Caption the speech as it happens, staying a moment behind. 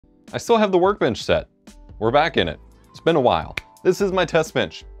I still have the workbench set. We're back in it. It's been a while. This is my test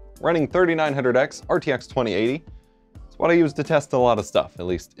bench, running 3900X RTX 2080. It's what I use to test a lot of stuff, at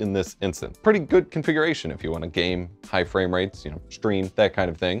least in this instance. Pretty good configuration if you want to game, high frame rates, stream, that kind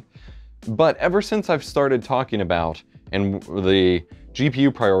of thing. But ever since I've started talking about the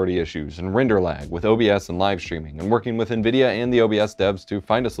GPU priority issues and render lag with OBS and live streaming, and working with NVIDIA and the OBS devs to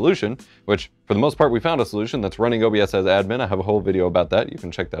find a solution, which for the most part we found a solution that's running OBS as admin. I have a whole video about that. You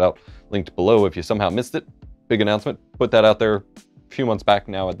can check that out, linked below if you somehow missed it. Big announcement, put that out there a few months back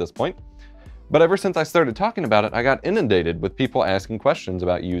now at this point. But ever since I started talking about it, I got inundated with people asking questions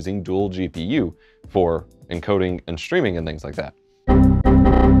about using dual GPU for encoding and streaming and things like that.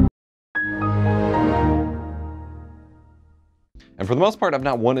 And for the most part, I've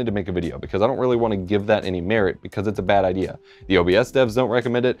not wanted to make a video because I don't really want to give that any merit because it's a bad idea. The OBS devs don't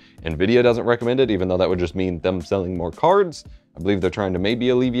recommend it, NVIDIA doesn't recommend it, even though that would just mean them selling more cards. I believe they're trying to maybe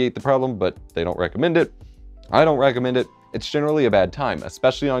alleviate the problem, but they don't recommend it. I don't recommend it. It's generally a bad time,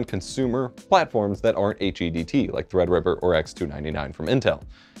 especially on consumer platforms that aren't HEDT, like Threadripper or X299 from Intel.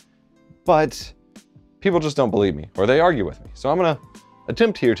 But people just don't believe me, or they argue with me. So I'm gonna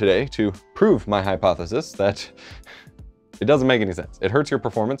attempt here today to prove my hypothesis that it doesn't make any sense. It hurts your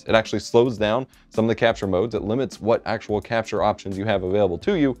performance. It actually slows down some of the capture modes. It limits what actual capture options you have available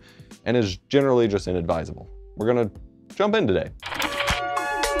to you, and is generally just inadvisable. We're gonna jump in today.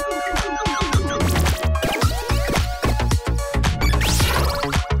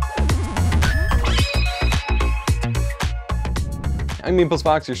 I'm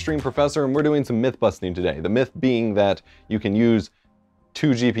EposVox, your stream professor, and we're doing some myth busting today. The myth being that you can use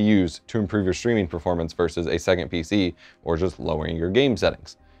 2 GPUs to improve your streaming performance versus a second PC, or just lowering your game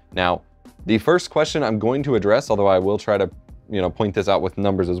settings. Now, the first question I'm going to address, although I will try to point this out with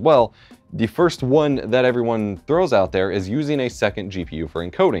numbers as well, the first one that everyone throws out there is using a second GPU for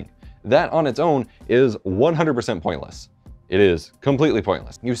encoding. That on its own is 100% pointless. It is completely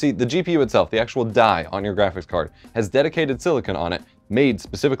pointless. You see, the GPU itself, the actual die on your graphics card, has dedicated silicon on it made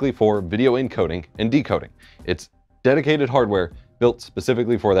specifically for video encoding and decoding. It's dedicated hardware built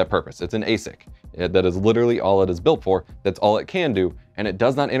specifically for that purpose. It's an ASIC. That is literally all it is built for. That's all it can do, and it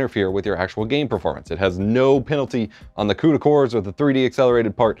does not interfere with your actual game performance. It has no penalty on the CUDA cores or the 3D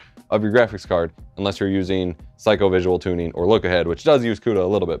accelerated part of your graphics card, unless you're using psycho-visual tuning or look ahead, which does use CUDA a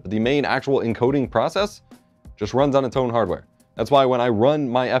little bit, but the main actual encoding process just runs on its own hardware. That's why when I run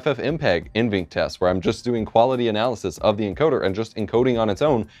my FFmpeg NVENC test, where I'm just doing quality analysis of the encoder and just encoding on its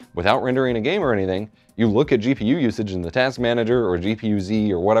own without rendering a game or anything, you look at GPU usage in the task manager or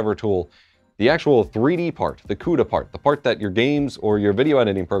GPU-Z or whatever tool, the actual 3D part, the CUDA part, the part that your games or your video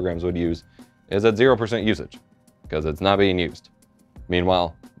editing programs would use, is at 0% usage because it's not being used.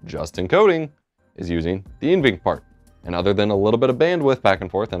 Meanwhile, just encoding is using the NVENC part. And other than a little bit of bandwidth back and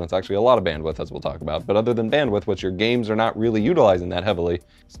forth, and it's actually a lot of bandwidth as we'll talk about, but other than bandwidth, which your games are not really utilizing that heavily,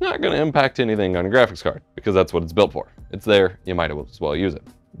 it's not going to impact anything on your graphics card because that's what it's built for. It's there, you might as well use it.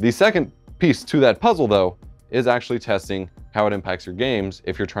 The second piece to that puzzle though is actually testing how it impacts your games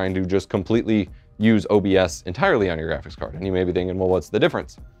if you're trying to just completely use OBS entirely on your graphics card. And you may be thinking, well, what's the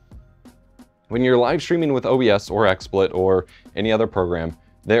difference? When you're live streaming with OBS or XSplit or any other program,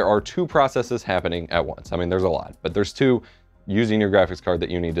 there are 2 processes happening at once. I mean, there's a lot, but there's 2 using your graphics card that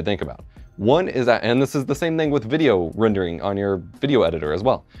you need to think about. One is that, and this is the same thing with video rendering on your video editor as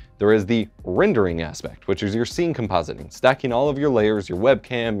well. There is the rendering aspect, which is your scene compositing, stacking all of your layers, your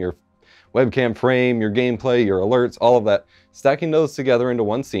webcam frame, your gameplay, your alerts, all of that, stacking those together into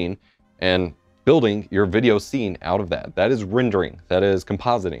one scene and building your video scene out of that. That is rendering, that is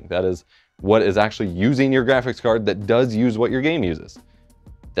compositing, that is what is actually using your graphics card that does use what your game uses.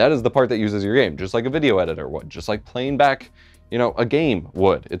 That is the part that uses your game, just like a video editor would, just like playing back, a game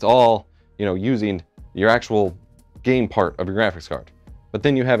would. It's all, using your actual game part of your graphics card. But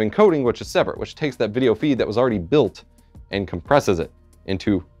then you have encoding, which is separate, which takes that video feed that was already built and compresses it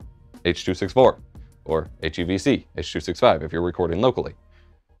into H.264 or HEVC, H.265 if you're recording locally.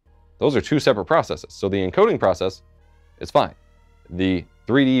 Those are 2 separate processes. So the encoding process is fine. The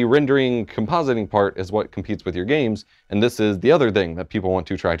 3D rendering compositing part is what competes with your games, and this is the other thing that people want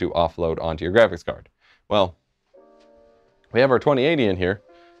to try to offload onto your graphics card. Well, we have our 2080 in here,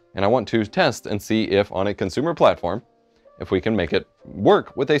 and I want to test and see if on a consumer platform, if we can make it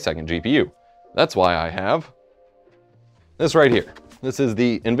work with a second GPU. That's why I have this right here. This is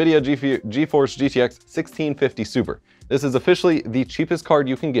the NVIDIA GeForce GTX 1650 Super. This is officially the cheapest card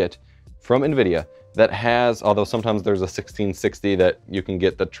you can get from NVIDIA that has, although sometimes there's a 1660 that you can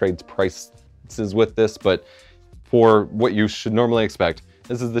get that trades prices with this, but for what you should normally expect,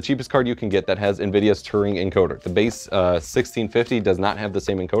 This is the cheapest card you can get that has NVIDIA's Turing encoder. The base 1650 does not have the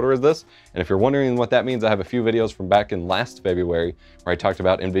same encoder as this. And if you're wondering what that means, I have a few videos from back in last February where I talked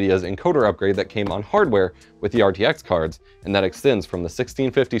about NVIDIA's encoder upgrade that came on hardware with the RTX cards, and that extends from the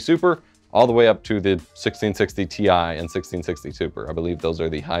 1650 Super all the way up to the 1660 Ti and 1660 Super. I believe those are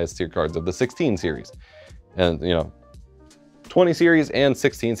the highest tier cards of the 16 series. And, you know, 20 series and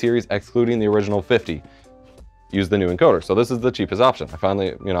 16 series, excluding the original 50, use the new encoder. So this is the cheapest option. I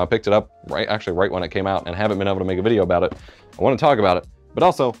finally, you know, I picked it up right when it came out and haven't been able to make a video about it. I want to talk about it, but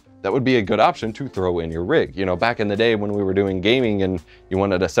also that would be a good option to throw in your rig. You know, back in the day when we were doing gaming and you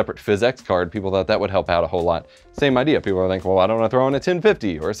wanted a separate PhysX card, people thought that would help out a whole lot. Same idea. People are thinking, well, I don't want to throw in a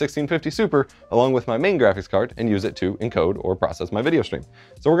 1050 or a 1650 Super along with my main graphics card and use it to encode or process my video stream.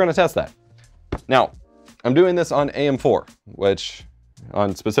 So we're going to test that. Now, I'm doing this on AM4, which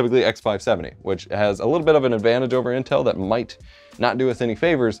on specifically X570, which has a little bit of an advantage over Intel that might not do us any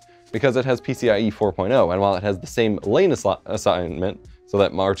favors because it has PCIe 4.0. And while it has the same lane assignment, so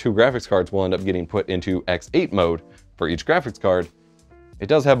that our two graphics cards will end up getting put into X8 mode for each graphics card, it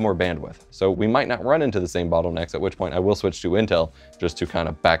does have more bandwidth. So we might not run into the same bottlenecks, at which point I will switch to Intel just to kind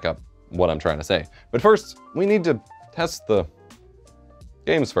of back up what I'm trying to say. But first, we need to test the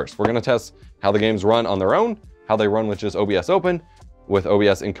games first. We're gonna test how the games run on their own, how they run with just OBS open, with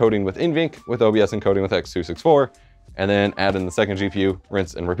OBS encoding with NVENC, with OBS encoding with X264, and then add in the second GPU,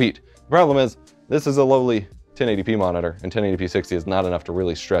 rinse and repeat. The problem is, this is a lowly 1080p monitor, and 1080p 60 is not enough to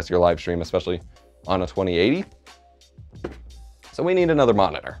really stress your live stream, especially on a 2080. So we need another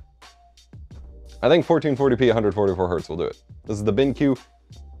monitor. I think 1440p 144 Hz will do it. This is the BenQ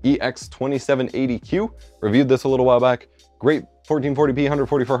EX2780Q. Reviewed this a little while back. Great 1440p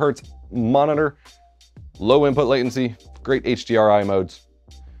 144 Hz monitor, low input latency, great HDRI modes.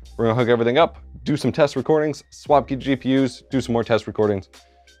 We're gonna hook everything up, do some test recordings, swap GPUs, do some more test recordings,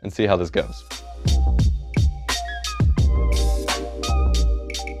 and see how this goes.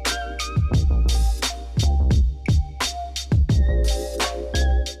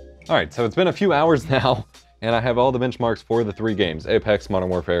 All right, so it's been a few hours now, and I have all the benchmarks for the three games, Apex, Modern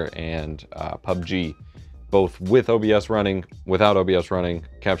Warfare, and PUBG, both with OBS running, without OBS running,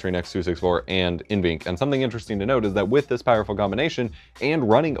 capturing X264, and NVENC. And something interesting to note is that with this powerful combination and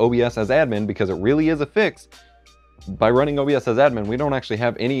running OBS as admin, because it really is a fix, by running OBS as admin, we don't actually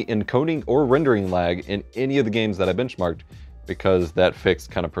have any encoding or rendering lag in any of the games that I benchmarked, because that fix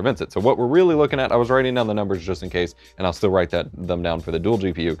kind of prevents it. So what we're really looking at, I was writing down the numbers just in case, and I'll still write them down for the dual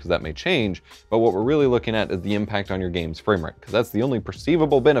GPU because that may change, but what we're really looking at is the impact on your game's frame rate, because that's the only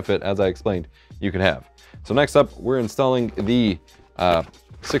perceivable benefit, as I explained, you can have. So next up, we're installing the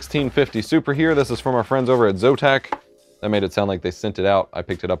 1650 Super here. This is from our friends over at Zotac. That made it sound like they sent it out. I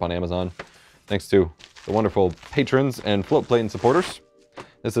picked it up on Amazon, thanks to the wonderful patrons and float plane supporters.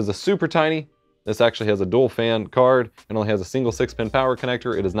 This is a super tiny. This actually has a dual fan card and only has a single 6-pin power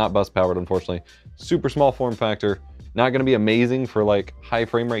connector. It is not bus powered, unfortunately. Super small form factor. Not going to be amazing for like high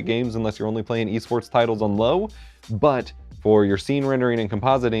frame rate games unless you're only playing esports titles on low, but for your scene rendering and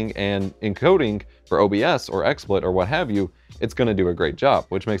compositing and encoding for OBS or XSplit or what have you, it's going to do a great job,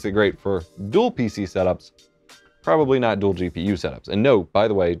 which makes it great for dual PC setups, probably not dual GPU setups. And no, by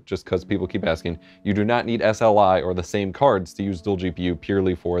the way, just because people keep asking, you do not need SLI or the same cards to use dual GPU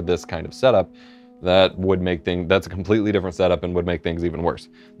purely for this kind of setup. That would make things, that's a completely different setup and would make things even worse.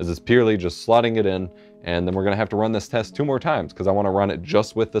 This is purely just slotting it in, and then we're gonna have to run this test 2 more times because I wanna run it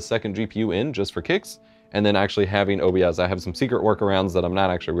just with the second GPU in, just for kicks, and then actually having OBS. I have some secret workarounds that I'm not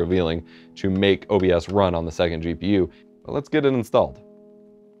actually revealing to make OBS run on the second GPU, but let's get it installed.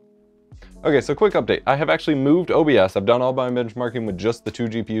 Okay, so quick update. I have actually moved OBS. I've done all my benchmarking with just the 2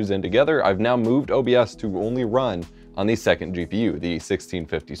 GPUs in together. I've now moved OBS to only run on the second GPU, the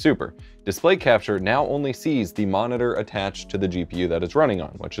 1650 Super. Display capture now only sees the monitor attached to the GPU that it's running on,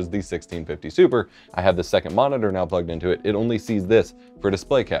 which is the 1650 Super. I have the second monitor now plugged into it. It only sees this for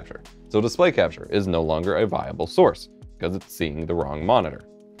display capture. So display capture is no longer a viable source because it's seeing the wrong monitor.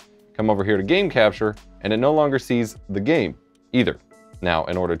 Come over here to game capture, and it no longer sees the game either. Now,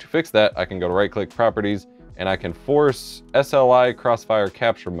 in order to fix that, I can go to right-click properties, and I can force SLI crossfire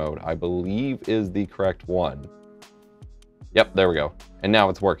capture mode, I believe is the correct one. Yep, there we go. And now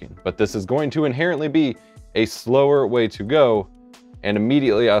it's working. But this is going to inherently be a slower way to go. And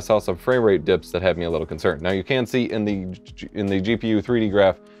immediately I saw some frame rate dips that had me a little concerned. Now you can see in the GPU 3D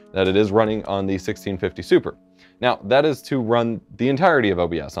graph that it is running on the 1650 Super. Now that is to run the entirety of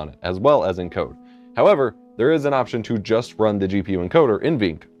OBS on it, as well as encode. However, there is an option to just run the GPU encoder,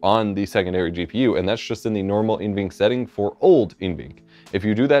 NVENC, on the secondary GPU, and that's just in the normal NVENC setting for old NVENC. If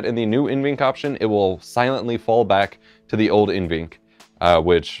you do that in the new NVENC option, it will silently fall back to the old NVENC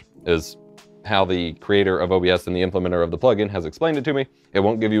which is how the creator of OBS and the implementer of the plugin has explained it to me. It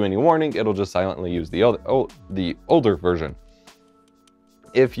won't give you any warning. It'll just silently use the older version.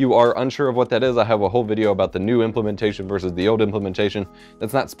 If you are unsure of what that is, I have a whole video about the new implementation versus the old implementation.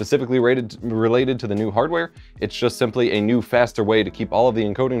 That's not specifically related to the new hardware. It's just simply a new, faster way to keep all of the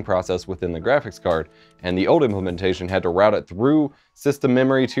encoding process within the graphics card. And the old implementation had to route it through system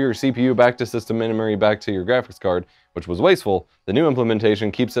memory to your CPU, back to system memory, back to your graphics card, which was wasteful. The new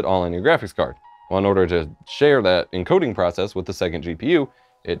implementation keeps it all in your graphics card. Well, in order to share that encoding process with the second GPU,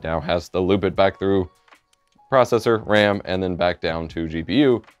 it now has to loop it back through processor, RAM, and then back down to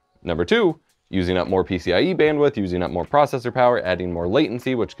GPU. Number two, using up more PCIe bandwidth, using up more processor power, adding more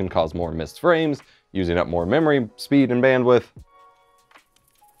latency, which can cause more missed frames, using up more memory speed and bandwidth.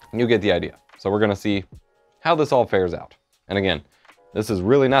 You get the idea. So we're gonna see how this all fares out. And again, this is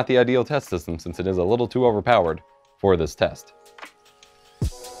really not the ideal test system since it is a little too overpowered for this test.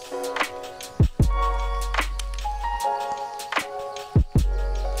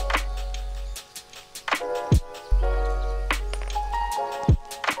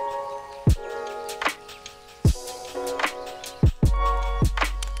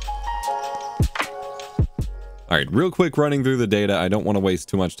 All right, real quick running through the data. I don't want to waste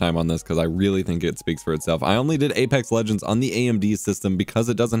too much time on this because I really think it speaks for itself. I only did Apex Legends on the AMD system because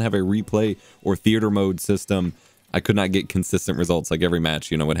it doesn't have a replay or theater mode system. I could not get consistent results. Like every match,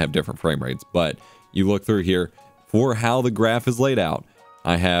 you know, would have different frame rates. But you look through here for how the graph is laid out.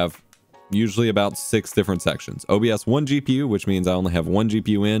 I have usually about 6 different sections. OBS 1 GPU, which means I only have 1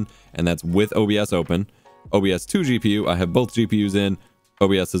 GPU in, and that's with OBS open. OBS 2 GPU, I have both GPUs in,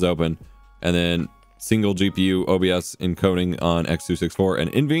 OBS is open, and then single GPU OBS encoding on X264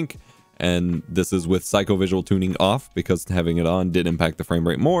 and NVENC, and this is with psychovisual tuning off because having it on did impact the frame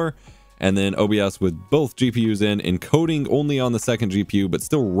rate more. And then OBS with both GPUs in, encoding only on the second GPU but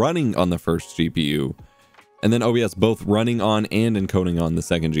still running on the first GPU, and then OBS both running on and encoding on the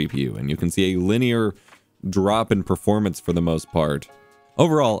second GPU, and you can see a linear drop in performance for the most part.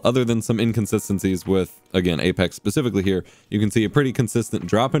 Overall, other than some inconsistencies with, again, Apex specifically here, you can see a pretty consistent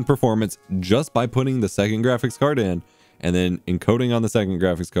drop in performance just by putting the second graphics card in and then encoding on the second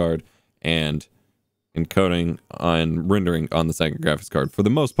graphics card and encoding on rendering on the second graphics card. For the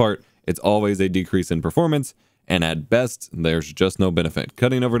most part, it's always a decrease in performance, and at best, there's just no benefit.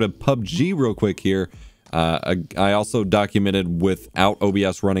 Cutting over to PUBG real quick here, I also documented without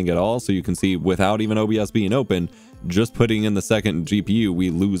OBS running at all, so you can see without even OBS being open, just putting in the second GPU,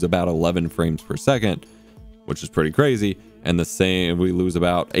 we lose about 11 frames per second, which is pretty crazy. And the same, we lose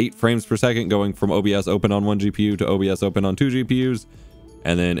about 8 frames per second going from OBS open on 1 GPU to OBS open on 2 GPUs.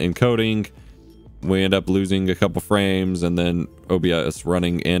 And then encoding, we end up losing a couple frames, and then OBS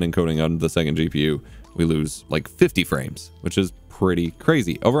running and encoding on the second GPU, we lose like 50 frames, which is pretty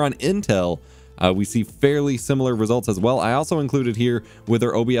crazy. Over on Intel, we see fairly similar results as well. I also included here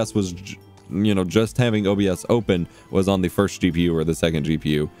whether OBS was, you know, just having OBS open was on the first GPU or the second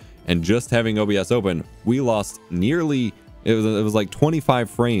GPU, and just having OBS open, we lost nearly, it was like 25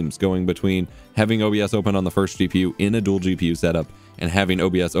 frames going between having OBS open on the first GPU in a dual GPU setup and having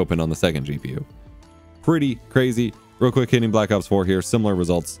OBS open on the second GPU. Pretty crazy. Real quick, hitting Black Ops 4 here, similar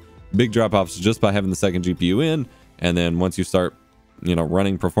results. Big drop-offs just by having the second GPU in, and then once you start, you know,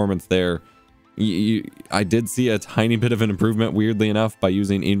 running performance there, I did see a tiny bit of an improvement, weirdly enough, by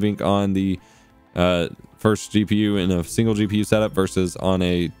using NVENC on the first GPU in a single GPU setup versus on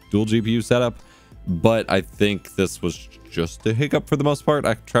a dual GPU setup. But I think this was just a hiccup for the most part.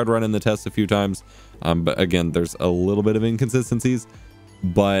 I tried running the test a few times, but again, there's a little bit of inconsistencies.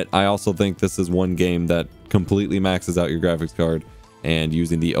 But I also think this is one game that completely maxes out your graphics card, and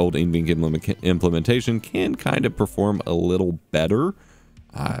using the old NVENC implementation can kind of perform a little better.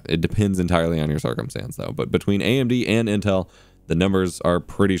 It depends entirely on your circumstance, though. But between AMD and Intel, the numbers are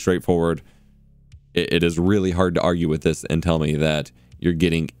pretty straightforward. It is really hard to argue with this and tell me that you're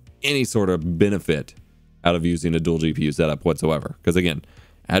getting any sort of benefit out of using a dual GPU setup whatsoever. Because again,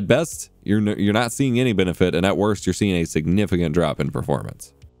 at best, you're not seeing any benefit, and at worst, you're seeing a significant drop in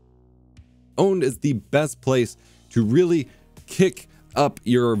performance. Owned is the best place to really kick up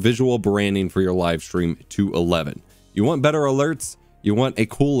your visual branding for your live stream to 11. You want better alerts? You want a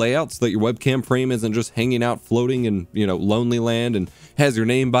cool layout so that your webcam frame isn't just hanging out floating in, you know, lonely land and has your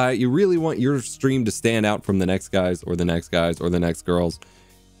name by it. You really want your stream to stand out from the next guys or the next guys or the next girls.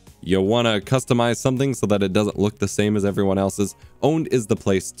 You want to customize something so that it doesn't look the same as everyone else's. Owned is the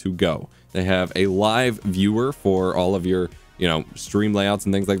place to go. They have a live viewer for all of your, you know, stream layouts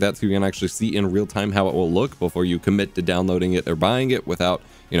and things like that, so you can actually see in real time how it will look before you commit to downloading it or buying it without,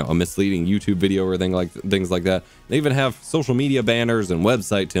 you know, a misleading YouTube video or things like that. They even have social media banners and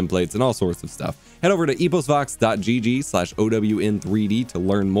website templates and all sorts of stuff. Head over to eposvox.gg/OWN3D to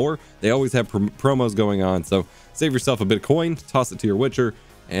learn more. They always have promos going on, so save yourself a bit of coin, toss it to your Witcher,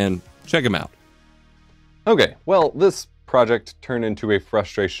 and check them out. Okay, well, this project turned into a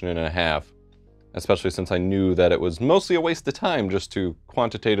frustration and a half, especially since I knew that it was mostly a waste of time just to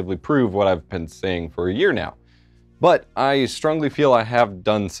quantitatively prove what I've been saying for a year now. But I strongly feel I have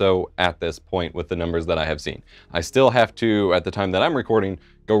done so at this point with the numbers that I have seen. I still have to, at the time that I'm recording,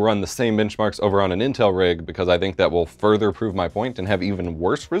 go run the same benchmarks over on an Intel rig because I think that will further prove my point and have even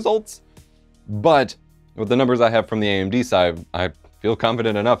worse results. But with the numbers I have from the AMD side, I feel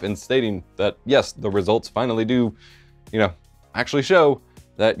confident enough in stating that yes, the results finally do, you know, actually show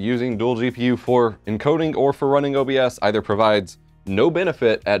that using dual GPU for encoding or for running OBS either provides no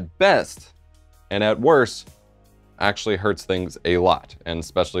benefit at best, and at worst, actually hurts things a lot. And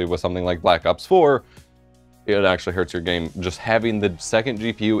especially with something like Black Ops 4, it actually hurts your game. Just having the second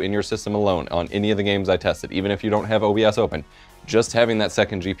GPU in your system alone on any of the games I tested, even if you don't have OBS open, just having that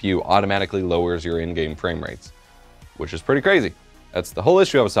second GPU automatically lowers your in-game frame rates, which is pretty crazy. That's the whole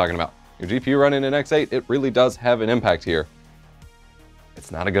issue I was talking about. Your GPU running in X8, it really does have an impact here.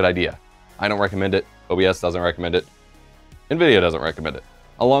 It's not a good idea. I don't recommend it. OBS doesn't recommend it. NVIDIA doesn't recommend it.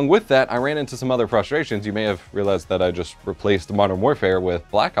 Along with that, I ran into some other frustrations. You may have realized that I just replaced Modern Warfare with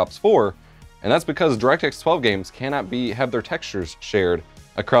Black Ops 4, and that's because DirectX 12 games cannot have their textures shared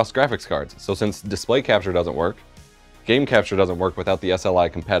across graphics cards. So since display capture doesn't work, game capture doesn't work without the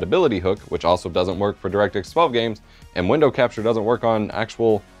SLI compatibility hook, which also doesn't work for DirectX 12 games, and window capture doesn't work on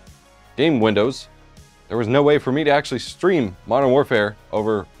actual game windows, there was no way for me to actually stream Modern Warfare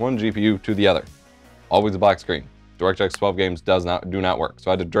over one GPU to the other. Always a black screen. DirectX 12 games do not work.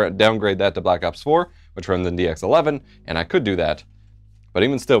 So I had to downgrade that to Black Ops 4, which runs in DX11, and I could do that. But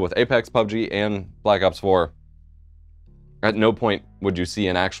even still, with Apex, PUBG, and Black Ops 4, at no point would you see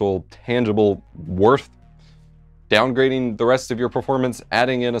an actual tangible worth downgrading the rest of your performance,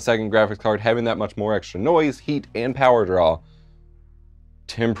 adding in a second graphics card, having that much more extra noise, heat, and power draw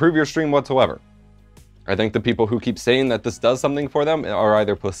to improve your stream whatsoever. I think the people who keep saying that this does something for them are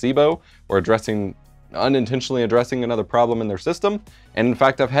either placebo or unintentionally addressing another problem in their system. And in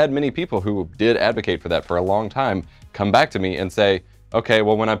fact, I've had many people who did advocate for that for a long time come back to me and say, okay,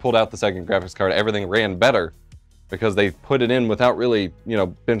 well, when I pulled out the second graphics card, everything ran better because they put it in without really, you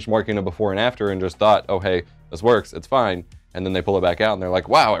know, benchmarking a before and after and just thought, oh, hey, this works, it's fine. And then they pull it back out and they're like,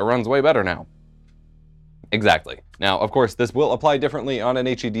 wow, it runs way better now. Exactly. Now, of course, this will apply differently on an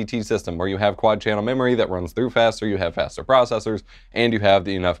HEDT system where you have quad channel memory that runs through faster, you have faster processors, and you have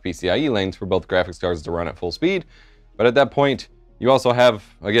enough PCIe lanes for both graphics cards to run at full speed. But at that point, you also have,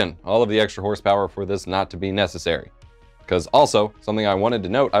 again, all of the extra horsepower for this not to be necessary. Because also, something I wanted to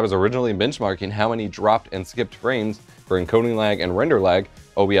note, I was originally benchmarking how many dropped and skipped frames for encoding lag and render lag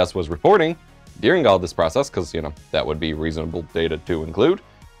OBS was reporting during all this process, because, you know, that would be reasonable data to include.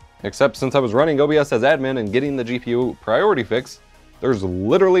 Except since I was running OBS as admin and getting the GPU priority fix, there's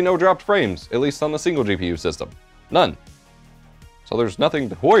literally no dropped frames, at least on the single GPU system. None. So there's nothing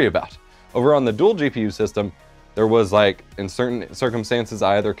to worry about. Over on the dual GPU system, there was like, in certain circumstances,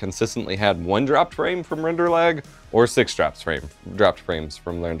 I either consistently had one dropped frame from render lag or 6 dropped frames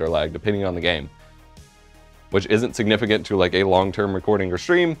from render lag, depending on the game. Which isn't significant to like a long-term recording or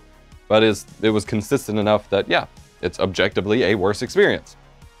stream, but it was consistent enough that, yeah, it's objectively a worse experience.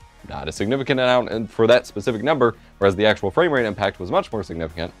 Not a significant amount for that specific number, whereas the actual frame rate impact was much more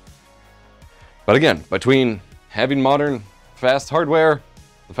significant. But again, between having modern, fast hardware,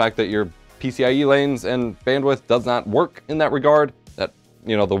 the fact that your PCIe lanes and bandwidth does not work in that regard, that,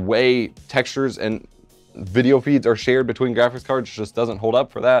 you know, the way textures and video feeds are shared between graphics cards just doesn't hold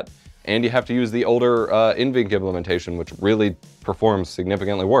up for that, and you have to use the older NVENC implementation, which really performs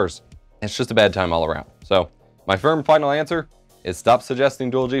significantly worse. It's just a bad time all around. So my firm final answer is stop suggesting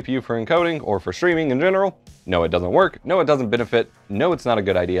dual GPU for encoding or for streaming in general. No, it doesn't work. No, it doesn't benefit. No, it's not a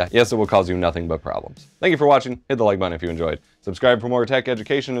good idea. Yes, it will cause you nothing but problems. Thank you for watching. Hit the like button if you enjoyed. Subscribe for more tech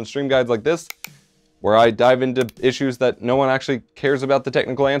education and stream guides like this, where I dive into issues that no one actually cares about the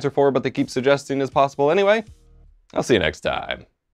technical answer for, but they keep suggesting is possible anyway. I'll see you next time.